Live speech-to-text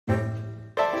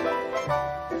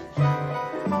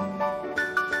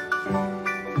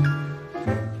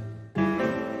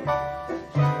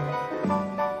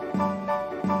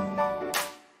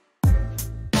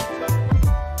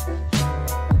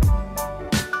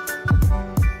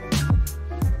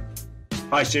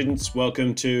Hi students,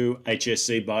 welcome to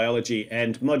HSC Biology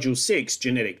and Module 6,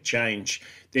 Genetic Change.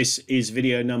 This is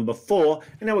video number 4,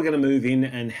 and now we're going to move in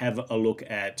and have a look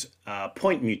at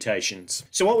point mutations.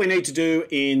 So what we need to do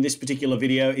in this particular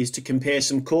video is to compare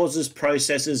some causes,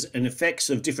 processes and effects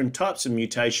of different types of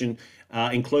mutation,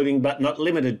 including but not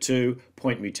limited to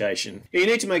point mutation. You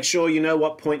need to make sure you know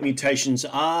what point mutations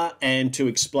are and to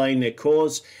explain their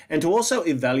cause, and to also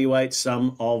evaluate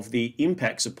some of the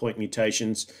impacts of point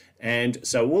mutations. And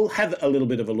so we'll have a little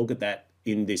bit of a look at that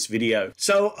in this video.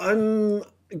 So I'm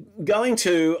going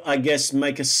to, I guess,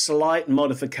 make a slight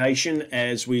modification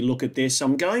as we look at this.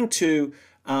 I'm going to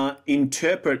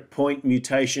interpret point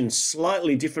mutations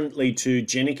slightly differently to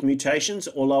genic mutations,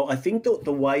 although I think that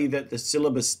the way that the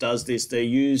syllabus does this, they're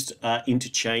used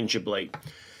interchangeably.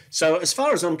 So as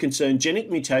far as I'm concerned, genic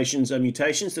mutations are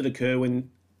mutations that occur when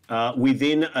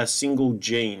within a single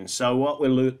gene. So what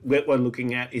we're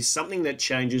looking at is something that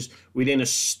changes within a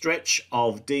stretch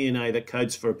of DNA that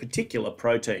codes for a particular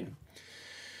protein.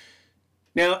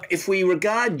 Now, if we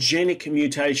regard genic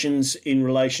mutations in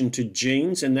relation to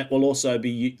genes, and that will also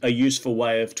be a useful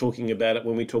way of talking about it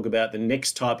when we talk about the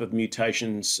next type of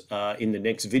mutations in the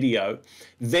next video,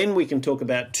 then we can talk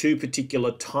about two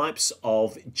particular types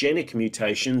of genic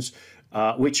mutations,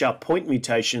 which are point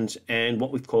mutations and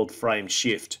what we've called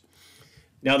frameshift.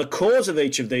 Now, the cause of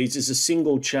each of these is a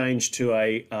single change to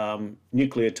a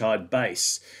nucleotide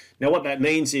base. Now, what that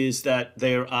means is that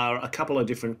there are a couple of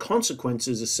different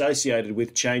consequences associated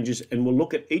with changes, and we'll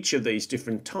look at each of these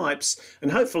different types,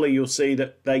 and hopefully you'll see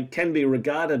that they can be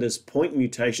regarded as point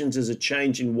mutations, as a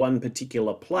change in one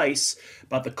particular place,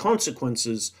 but the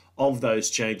consequences of those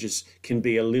changes can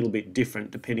be a little bit different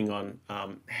depending on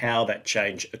how that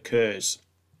change occurs.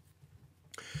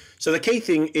 So the key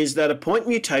thing is that a point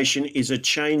mutation is a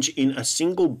change in a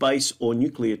single base or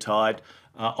nucleotide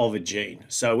of a gene.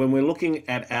 So when we're looking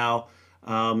at our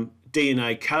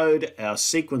DNA code, our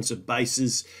sequence of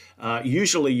bases,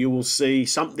 usually you will see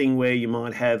something where you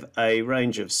might have a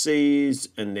range of C's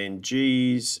and then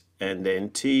G's and then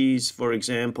T's, for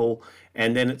example,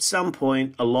 and then at some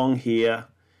point along here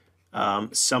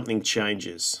something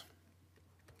changes.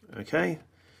 Okay,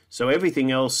 so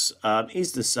everything else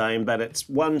is the same, but at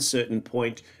one certain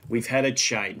point we've had a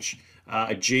change,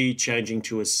 a G changing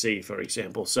to a C, for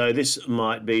example. So this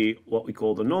might be what we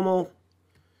call the normal,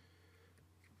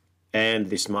 and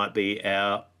this might be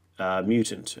our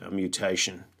mutant, a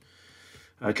mutation.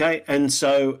 Okay, and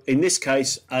so in this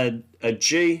case a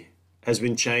G has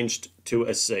been changed to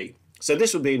a C. So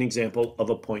this would be an example of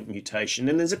a point mutation,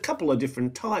 and there's a couple of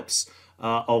different types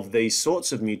of these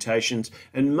sorts of mutations,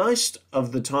 and most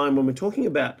of the time when we're talking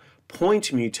about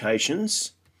point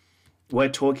mutations, we're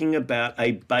talking about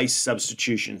a base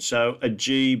substitution. So a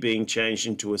G being changed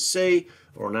into a C,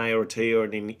 or an A or a T, or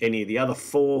any of the other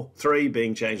three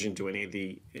being changed into any of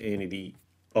the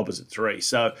opposite three,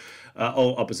 so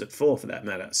or opposite four for that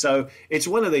matter. So it's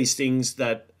one of these things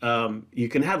that you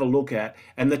can have a look at,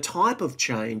 and the type of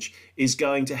change is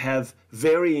going to have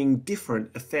varying different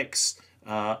effects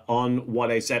on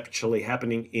what is actually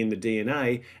happening in the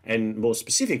DNA, and more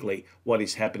specifically what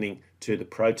is happening to the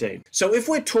protein. So if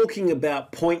we're talking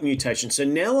about point mutations, so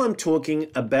now I'm talking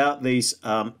about these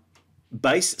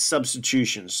base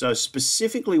substitutions. So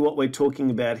specifically what we're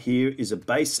talking about here is a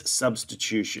base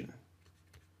substitution.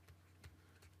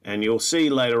 And you'll see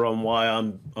later on why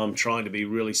I'm trying to be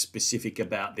really specific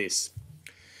about this.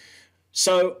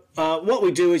 So what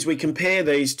we do is we compare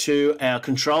these to our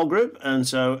control group, and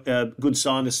so good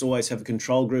scientists always have a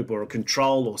control group or a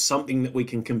control or something that we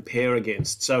can compare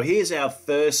against. So here's our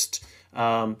first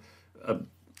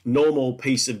normal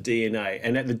piece of DNA,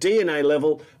 and at the DNA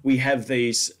level we have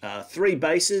these three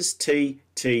bases, T,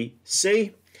 T,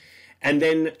 C, and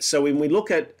then so when we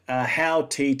look at how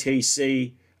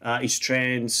TTC is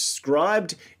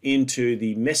transcribed into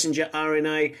the messenger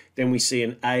RNA, then we see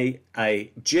an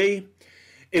AAG.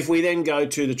 If we then go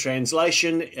to the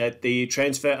translation at the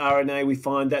transfer RNA, we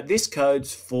find that this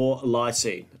codes for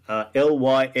lysine.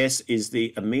 LYS is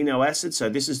the amino acid, so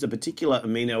this is the particular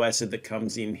amino acid that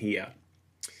comes in here.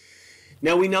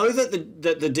 Now we know that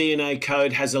the DNA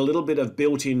code has a little bit of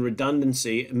built-in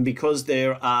redundancy, and because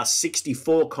there are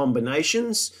 64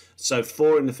 combinations, so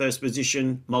 4 in the first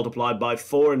position multiplied by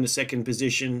 4 in the second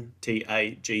position,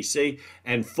 TAGC,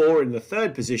 and 4 in the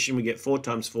third position, we get 4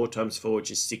 times 4 times 4, which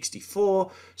is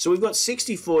 64. So we've got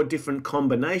 64 different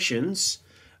combinations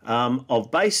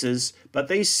of bases, but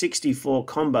these 64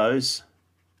 combos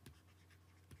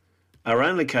are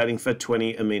only coding for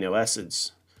 20 amino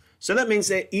acids. So that means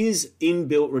there is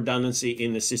inbuilt redundancy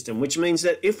in the system, which means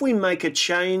that if we make a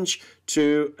change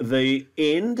to the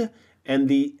end and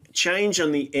the change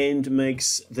on the end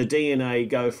makes the DNA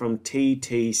go from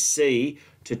TTC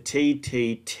to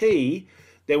TTT,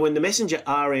 then when the messenger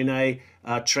RNA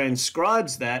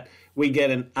transcribes that, we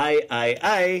get an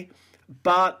AAA,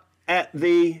 but at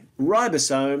the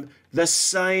ribosome, the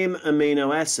same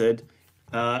amino acid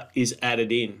is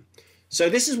added in. So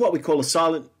this is what we call a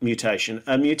silent mutation,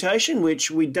 a mutation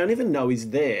which we don't even know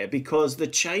is there because the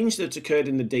change that's occurred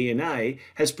in the DNA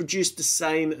has produced the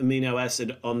same amino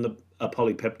acid on a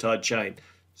polypeptide chain.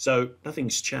 So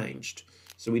nothing's changed.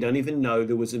 So we don't even know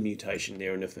there was a mutation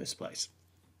there in the first place.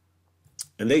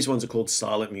 And these ones are called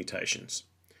silent mutations.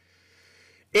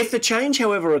 If the change,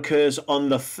 however, occurs on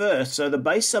the first, so the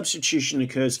base substitution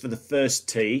occurs for the first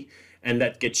T, and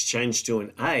that gets changed to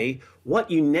an A, what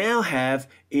you now have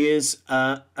is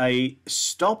a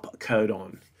stop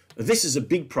codon. This is a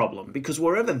big problem because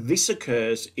wherever this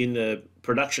occurs in the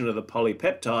production of the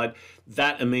polypeptide,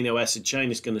 that amino acid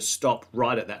chain is going to stop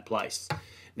right at that place.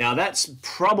 Now that's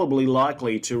probably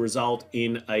likely to result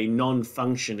in a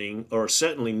non-functioning or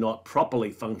certainly not properly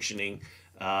functioning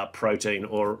protein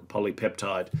or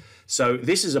polypeptide. So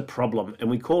this is a problem, and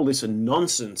we call this a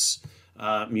nonsense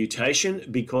mutation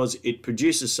because it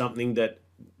produces something that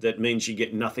means you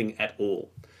get nothing at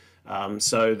all.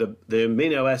 So the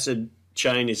amino acid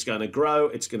chain is going to grow,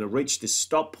 it's going to reach this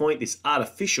stop point, this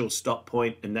artificial stop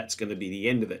point, and that's going to be the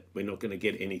end of it. We're not going to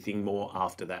get anything more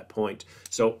after that point.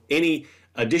 So any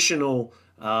additional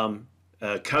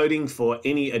coding for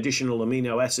any additional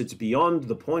amino acids beyond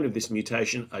the point of this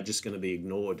mutation are just going to be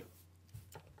ignored.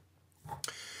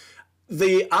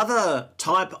 The other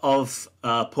type of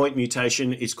point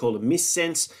mutation is called a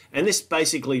missense, and this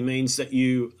basically means that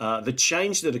the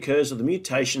change that occurs or the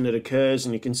mutation that occurs,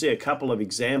 and you can see a couple of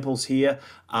examples here,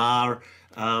 are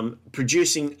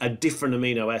producing a different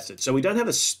amino acid. So we don't have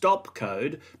a stop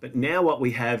code, but now what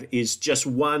we have is just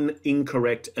one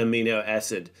incorrect amino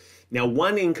acid. Now,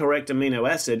 one incorrect amino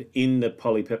acid in the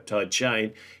polypeptide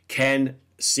chain can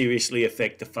seriously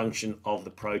affect the function of the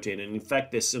protein. And in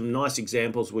fact, there's some nice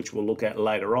examples which we'll look at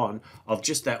later on of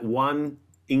just that one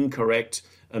incorrect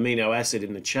amino acid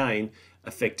in the chain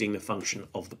affecting the function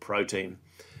of the protein.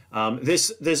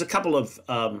 There's a couple of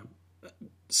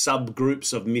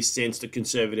subgroups of missense, the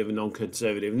conservative and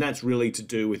non-conservative, and that's really to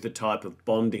do with the type of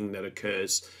bonding that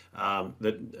occurs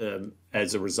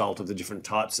as a result of the different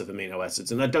types of amino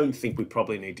acids. And I don't think we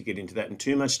probably need to get into that in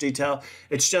too much detail.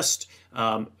 It's just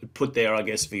put there, I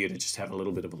guess, for you to just have a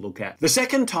little bit of a look at. The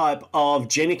second type of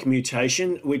genic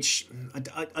mutation, which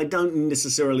I don't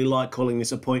necessarily like calling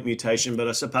this a point mutation, but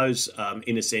I suppose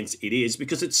in a sense it is,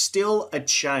 because it's still a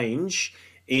change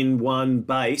in one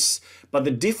base, but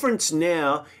the difference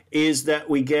now is that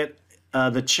we get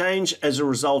the change as a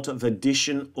result of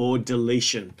addition or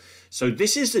deletion. So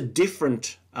this is a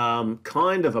different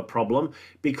kind of a problem,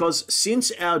 because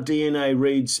since our DNA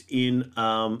reads in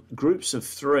groups of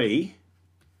 3,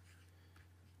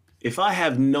 if I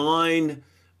have 9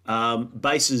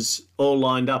 bases all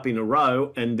lined up in a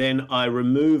row and then I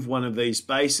remove one of these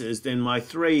bases, then my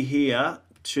 3 here,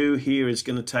 2 here is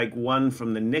going to take 1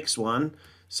 from the next one.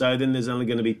 So then there's only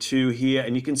going to be 2 here.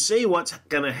 And you can see what's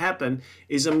going to happen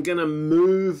is I'm going to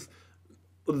move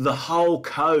the whole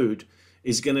code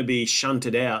is going to be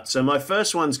shunted out. So my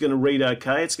first one's going to read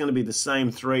okay. It's going to be the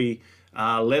same 3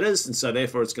 letters. And so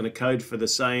therefore it's going to code for the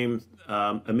same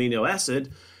amino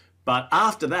acid. But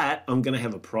after that, I'm going to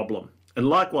have a problem. And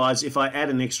likewise, if I add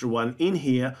an extra one in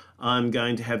here, I'm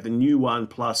going to have the new one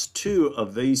plus 2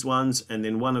 of these ones, and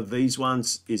then 1 of these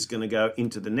ones is going to go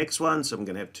into the next one, so I'm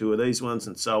going to have 2 of these ones,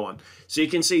 and so on. So you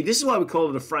can see this is why we call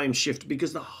it a frame shift,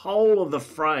 because the whole of the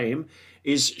frame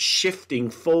is shifting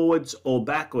forwards or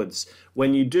backwards.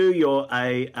 When you do your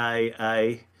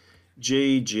A,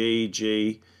 G, G,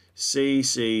 G, C,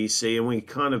 C, C, and we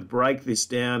kind of break this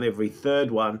down every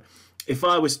third one, if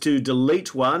I was to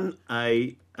delete one,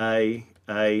 A,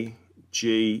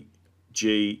 G,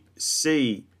 G,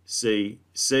 C, C,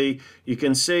 C, you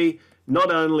can see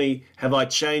not only have I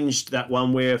changed that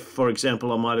one where, for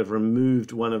example, I might have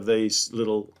removed one of these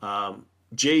little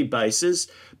G bases,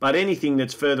 but anything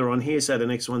that's further on here, so the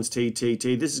next one's T, T,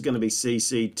 T, this is going to be C,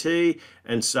 C, T,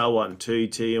 and so on, T,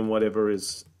 T, and whatever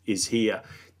is here.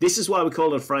 This is why we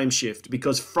call it a frame shift,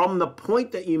 because from the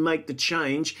point that you make the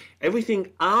change,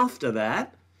 everything after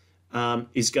that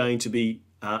is going to be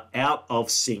out of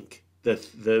sync.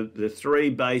 The 3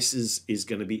 bases is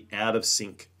going to be out of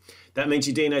sync. That means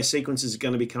your DNA sequences are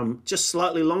going to become just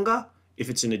slightly longer if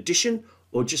it's an addition,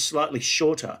 or just slightly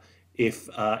shorter if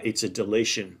it's a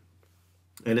deletion.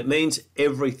 And it means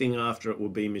everything after it will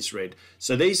be misread.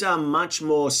 So these are much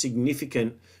more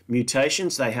significant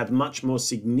mutations. They have much more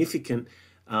significant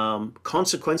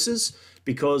consequences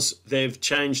because they've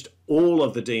changed all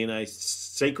of the DNA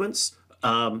sequence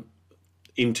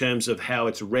in terms of how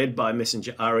it's read by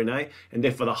messenger RNA, and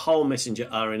therefore the whole messenger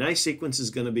RNA sequence is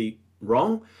going to be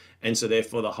wrong, and so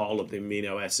therefore the whole of the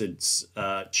amino acids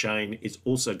chain is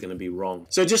also going to be wrong.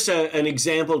 So just an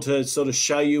example to sort of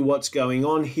show you what's going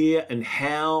on here and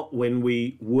how, when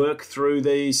we work through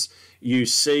these, you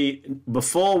see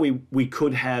before we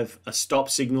could have a stop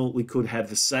signal, we could have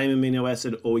the same amino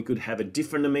acid, or we could have a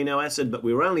different amino acid, but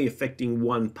we were only affecting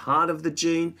one part of the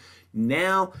gene.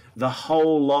 Now the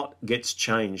whole lot gets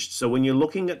changed. So when you're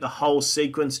looking at the whole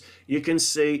sequence, you can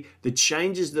see the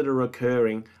changes that are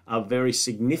occurring are very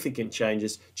significant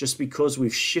changes just because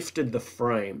we've shifted the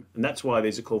frame. And that's why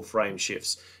these are called frame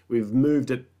shifts. We've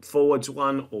moved it forwards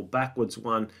one or backwards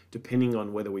one, depending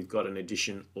on whether we've got an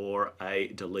addition or a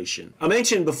deletion. I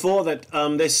mentioned before that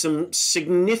there's some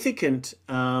significant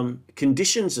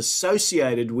conditions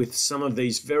associated with some of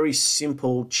these very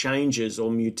simple changes or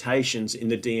mutations in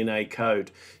the DNA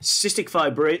code. Cystic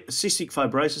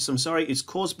fibrosis, is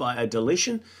caused by a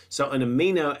deletion. So an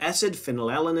amino acid,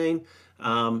 phenylalanine,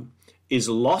 is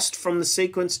lost from the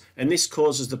sequence, and this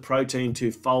causes the protein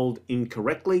to fold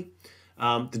incorrectly.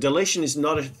 The deletion is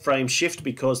not a frame shift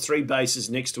because 3 bases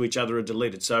next to each other are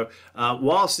deleted. So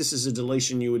whilst this is a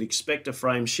deletion, you would expect a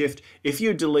frame shift. If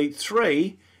you delete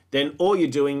 3, then all you're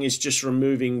doing is just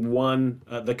removing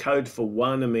the code for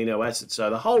one amino acid. So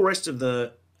the whole rest of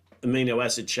the amino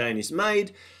acid chain is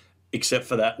made, except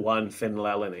for that one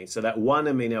phenylalanine. So that one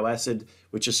amino acid,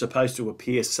 which is supposed to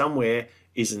appear somewhere,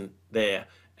 isn't there.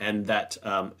 And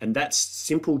that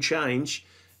simple change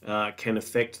can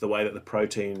affect the way that the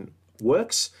protein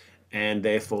works, and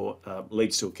therefore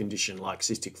leads to a condition like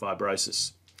cystic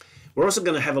fibrosis. We're also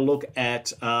going to have a look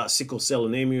at sickle cell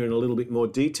anemia in a little bit more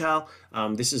detail.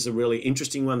 This is a really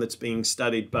interesting one that's being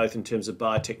studied both in terms of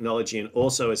biotechnology and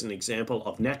also as an example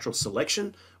of natural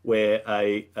selection, where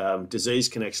a disease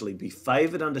can actually be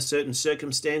favored under certain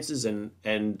circumstances,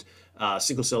 and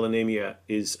sickle cell anemia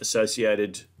is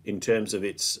associated in terms of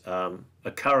its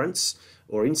occurrence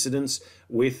or incidence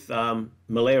with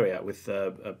malaria, with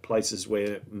places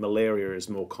where malaria is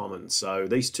more common. So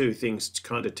these two things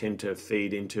kind of tend to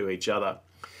feed into each other.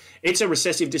 It's a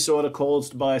recessive disorder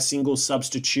caused by a single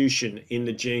substitution in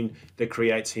the gene that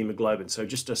creates hemoglobin. So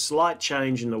just a slight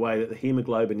change in the way that the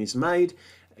hemoglobin is made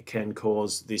can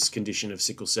cause this condition of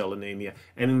sickle cell anemia,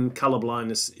 and color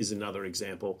blindness is another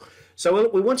example. So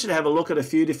we want you to have a look at a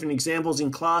few different examples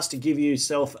in class to give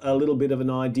yourself a little bit of an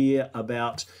idea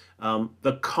about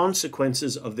the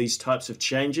consequences of these types of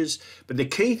changes. But the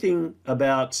key thing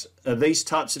about these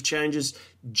types of changes,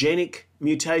 genic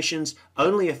mutations,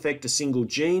 only affect a single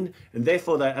gene, and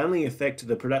therefore they only affect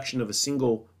the production of a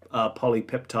single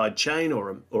polypeptide chain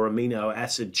or amino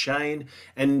acid chain.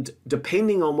 And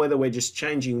depending on whether we're just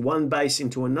changing one base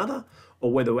into another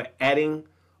or whether we're adding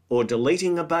or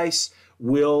deleting a base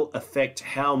will affect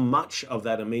how much of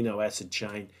that amino acid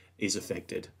chain is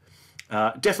affected.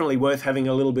 Definitely worth having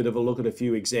a little bit of a look at a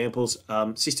few examples.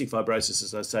 Cystic fibrosis,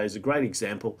 as I say, is a great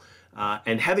example,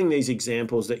 and having these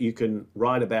examples that you can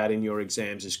write about in your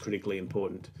exams is critically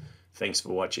important. Thanks for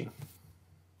watching.